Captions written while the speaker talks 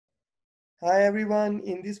Hi everyone,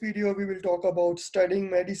 in this video we will talk about studying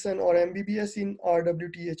medicine or MBBS in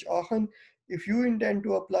RWTH Aachen. If you intend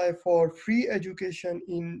to apply for free education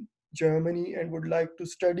in Germany and would like to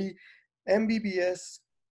study MBBS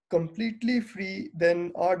completely free,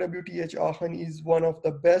 then RWTH Aachen is one of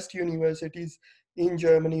the best universities in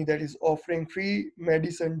Germany that is offering free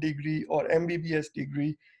medicine degree or MBBS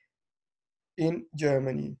degree in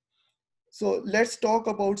Germany. So let's talk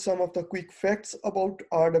about some of the quick facts about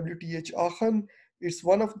RWTH Aachen. It's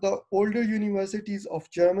one of the older universities of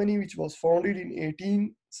Germany, which was founded in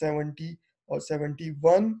 1870 or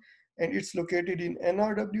 71, and it's located in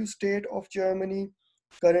NRW State of Germany.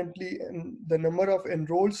 Currently, the number of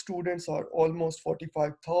enrolled students are almost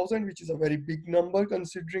 45,000, which is a very big number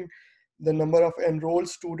considering the number of enrolled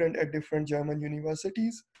students at different German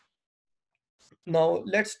universities. Now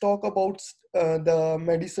let's talk about the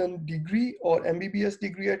medicine degree or MBBS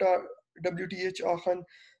degree at our WTH Aachen.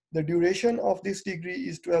 The duration of this degree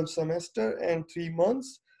is 12 semester and 3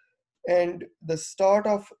 months. And the start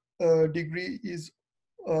of degree is,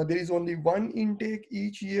 there is only one intake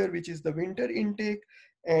each year, which is the winter intake.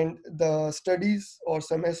 And the studies or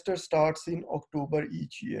semester starts in October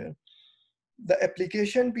each year. The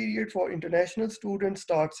application period for international students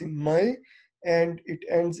starts in May and it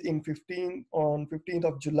ends in 15th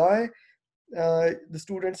of July. The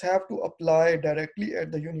students have to apply directly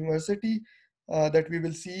at the university that we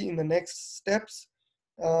will see in the next steps.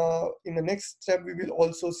 In the next step, we will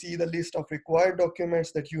also see the list of required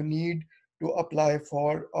documents that you need to apply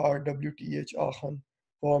for RWTH Aachen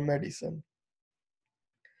for medicine.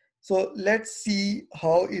 So let's see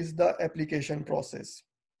how is the application process.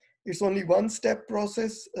 It's only one step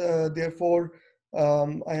process, therefore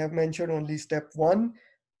I have mentioned only step one.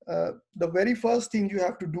 The very first thing you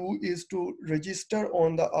have to do is to register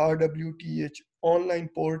on the RWTH online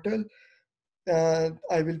portal.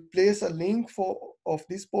 I will place a link of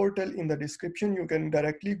this portal in the description. You can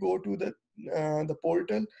directly go to the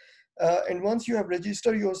portal. And once you have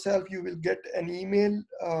registered yourself, you will get an email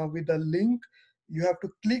with a link. You have to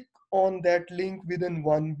click on that link within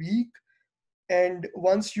 1 week. And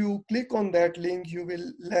once you click on that link, you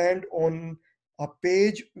will land on a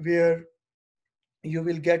page where you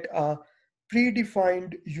will get a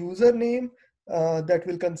predefined username that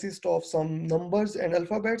will consist of some numbers and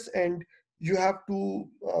alphabets, and you have to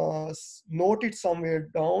note it somewhere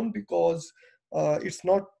down because it's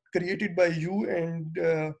not created by you, and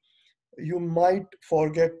you might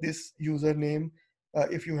forget this username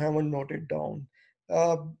if you haven't noted down.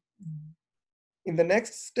 Uh, in the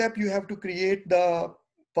next step, you have to create the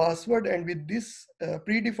password, and with this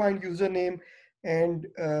predefined username and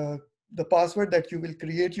the password that you will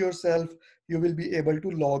create yourself, you will be able to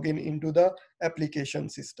log in into the application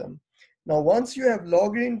system. Now, once you have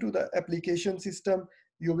logged into the application system,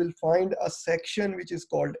 you will find a section which is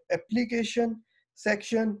called application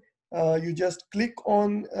section. You just click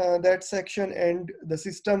on that section and the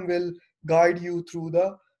system will guide you through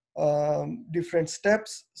the different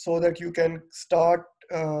steps so that you can start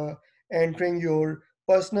entering your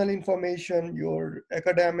personal information, your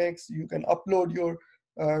academics. You can upload your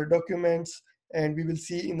documents, and we will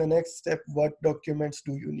see in the next step what documents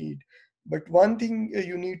do you need. But one thing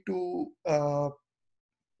you need to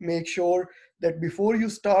make sure that before you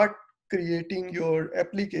start creating your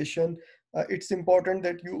application, it's important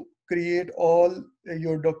that you create all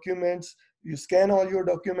your documents, you scan all your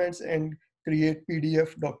documents and create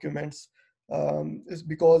PDF documents. Is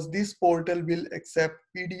because this portal will accept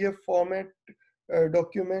PDF format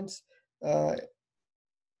documents, uh,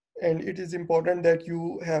 and it is important that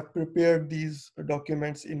you have prepared these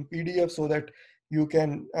documents in PDF so that you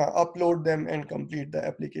can upload them and complete the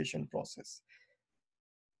application process.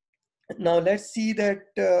 Now let's see that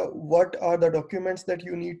what are the documents that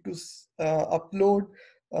you need to upload.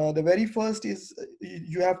 The very first is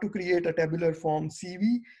you have to create a tabular form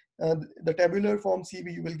CV. The tabular form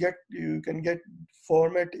CV you can get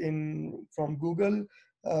format in from Google.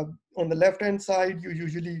 On the left hand side, you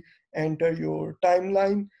usually enter your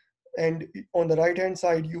timeline, and on the right hand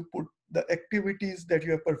side, you put the activities that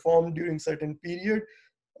you have performed during certain period,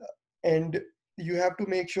 and you have to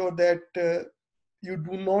make sure that you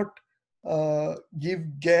do not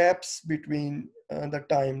give gaps between the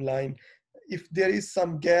timeline. If there is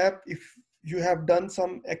some gap, if you have done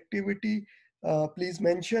some activity, please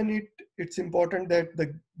mention it. It's important that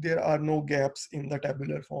there are no gaps in the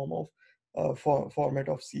tabular form of format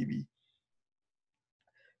of CV.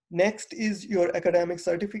 Next is your academic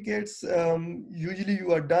certificates. Usually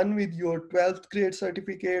you are done with your 12th grade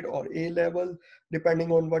certificate or A level,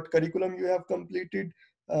 depending on what curriculum you have completed.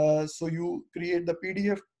 So you create the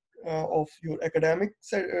PDF of your academic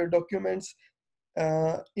documents.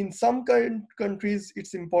 In some countries,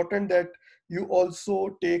 it's important that you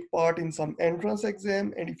also take part in some entrance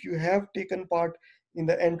exam. And if you have taken part in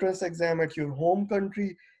the entrance exam at your home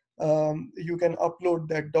country, you can upload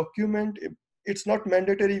that document. It's not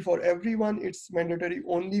mandatory for everyone. It's mandatory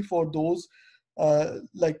only for those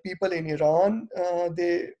like people in Iran.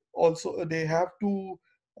 They have to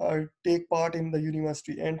take part in the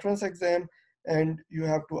university entrance exam, and you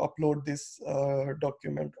have to upload this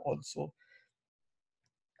document also.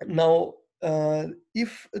 Now,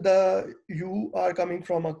 if you are coming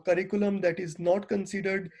from a curriculum that is not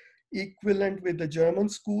considered equivalent with the German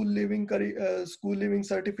school living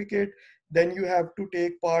certificate, then you have to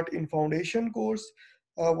take part in foundation course.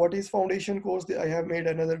 What is foundation course? I have made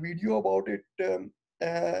another video about it.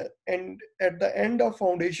 And at the end of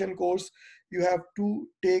foundation course, you have to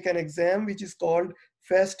take an exam which is called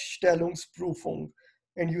Feststellungsprüfung,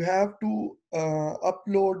 and you have to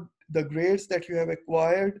upload the grades that you have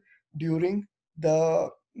acquired during the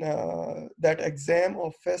that exam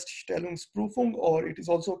of Feststellungsprüfung, or it is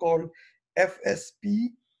also called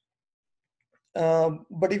FSP.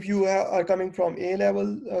 But if you are coming from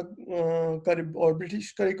A-level or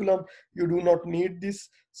British curriculum, you do not need this.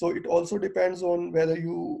 So it also depends on whether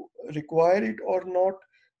you require it or not,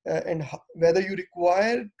 and whether you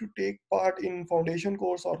require to take part in foundation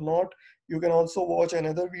course or not. You can also watch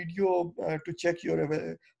another video to check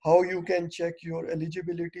how you can check your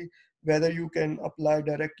eligibility, whether you can apply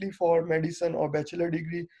directly for medicine or bachelor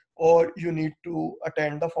degree, or you need to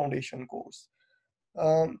attend the foundation course.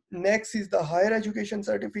 Next is the higher education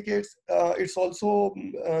certificates. It's also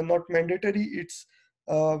not mandatory. It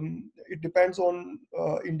depends on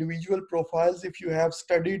individual profiles. If you have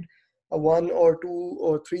studied 1 or 2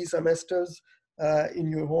 or 3 semesters in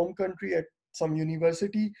your home country at some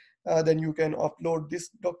university, then you can upload this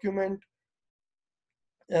document.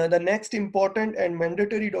 The next important and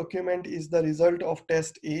mandatory document is the result of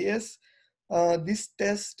test AS. This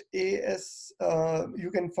test AS,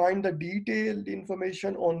 you can find the detailed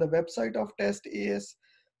information on the website of test AS,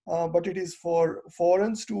 but it is for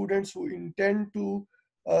foreign students who intend to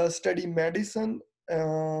study medicine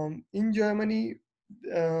in Germany.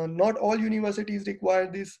 Not all universities require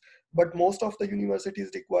this, but most of the universities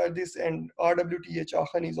require this, and RWTH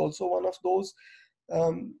Aachen is also one of those.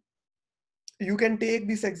 You can take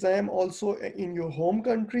this exam also in your home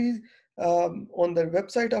country. On the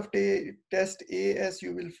website of Test AS,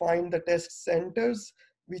 you will find the test centers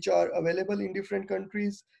which are available in different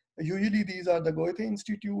countries. Usually these are the Goethe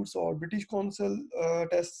Institutes or British Council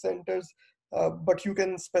test centers, but you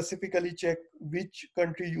can specifically check which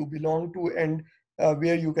country you belong to and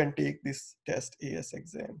where you can take this Test AS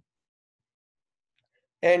exam.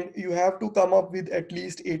 And you have to come up with at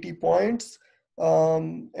least 80 points.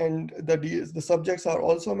 And the subjects are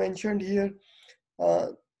also mentioned here.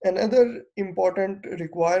 Another important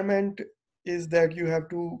requirement is that you have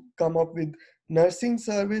to come up with nursing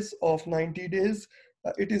service of 90 days.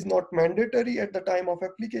 It is not mandatory at the time of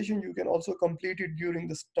application. You can also complete it during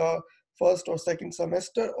the first or second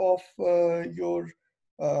semester of your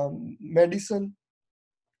medicine.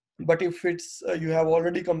 But if you have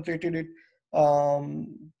already completed it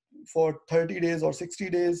for 30 days or 60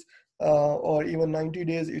 days or even 90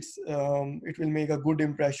 days, it will make a good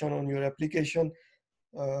impression on your application.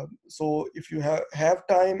 So if you have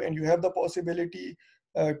time and you have the possibility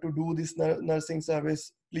to do this nursing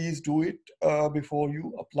service, please do it before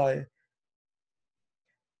you apply.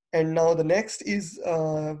 And now the next is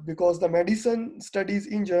because the medicine studies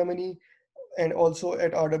in Germany and also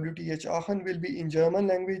at RWTH Aachen will be in German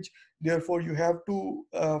language. Therefore, you have to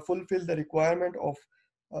fulfill the requirement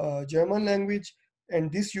of German language.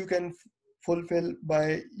 And this you can fulfill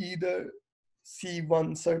by either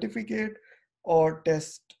C1 certificate or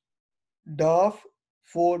test DAF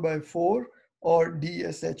 4x4 or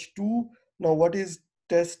DSH2. Now, what is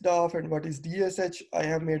test DAF and what is DSH? I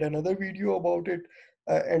have made another video about it.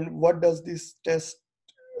 And what does this test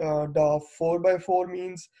DAF 4x4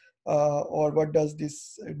 means? Or what does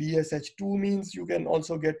this DSH2 means? You can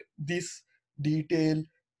also get this detail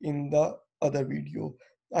in the other video.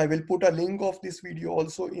 I will put a link of this video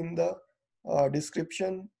also in the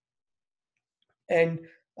description. And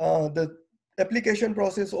the application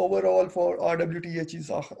process overall for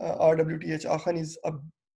RWTH Aachen is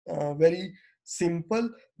very simple,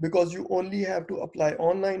 because you only have to apply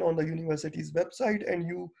online on the university's website, and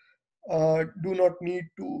you do not need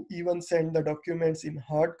to even send the documents in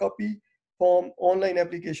hard copy form. Online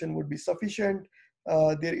application would be sufficient.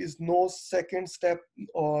 There is no second step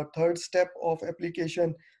or third step of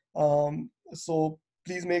application. So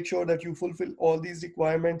please make sure that you fulfill all these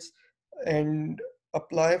requirements and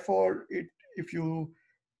apply for it. If you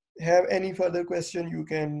have any further question, you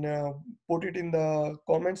can put it in the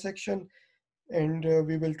comment section, and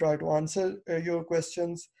we will try to answer your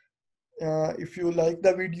questions. If you like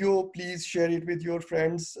the video, please share it with your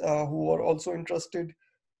friends who are also interested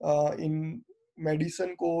in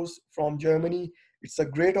medicine course from Germany. It's a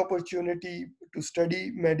great opportunity to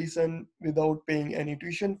study medicine without paying any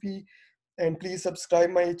tuition fee. And please subscribe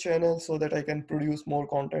my channel so that I can produce more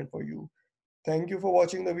content for you. Thank you for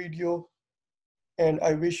watching the video, and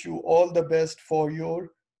I wish you all the best for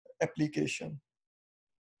your application.